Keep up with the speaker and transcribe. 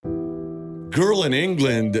Girl in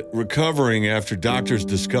England recovering after doctors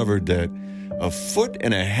discovered that a 1.5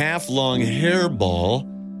 foot long hairball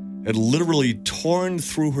had literally torn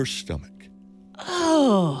through her stomach.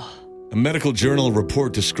 Oh. A medical journal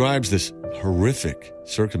report describes this horrific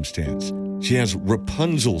circumstance. She has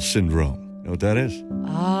Rapunzel syndrome. Know what that is?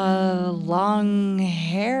 Long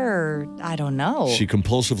hair. I don't know. She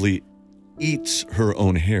compulsively eats her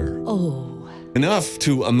own hair. Oh. Enough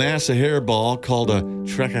to amass a hairball called a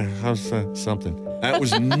trichotillomania something. That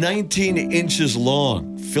was 19 inches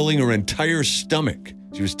long, filling her entire stomach.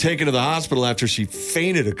 She was taken to the hospital after she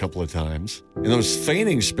fainted a couple of times, and those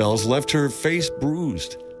fainting spells left her face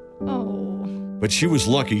bruised. Oh. But she was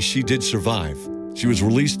lucky she did survive. She was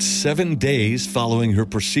released 7 days following her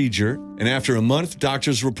procedure, and after a month,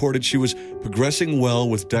 doctors reported she was progressing well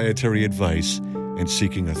with dietary advice and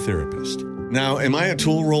seeking a therapist. Now, am I a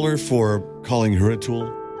tool roller for calling her a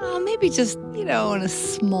tool? Maybe just, in a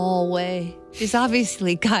small way. She's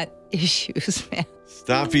obviously got issues, man.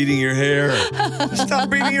 Stop eating your hair.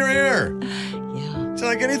 Stop eating your hair. Yeah. It's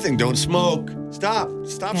like anything. Don't smoke. Stop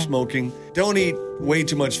smoking. Don't eat way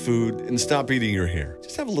too much food and stop eating your hair.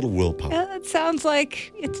 Just have a little willpower. Yeah, that sounds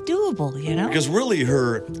like it's doable, Because really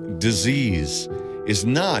her disease is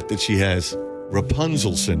not that she has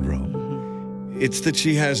Rapunzel syndrome. It's that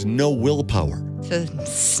she has no willpower. To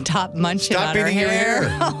stop munching Stop on her eating your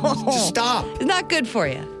hair. Oh. Just stop. It's not good for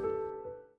you.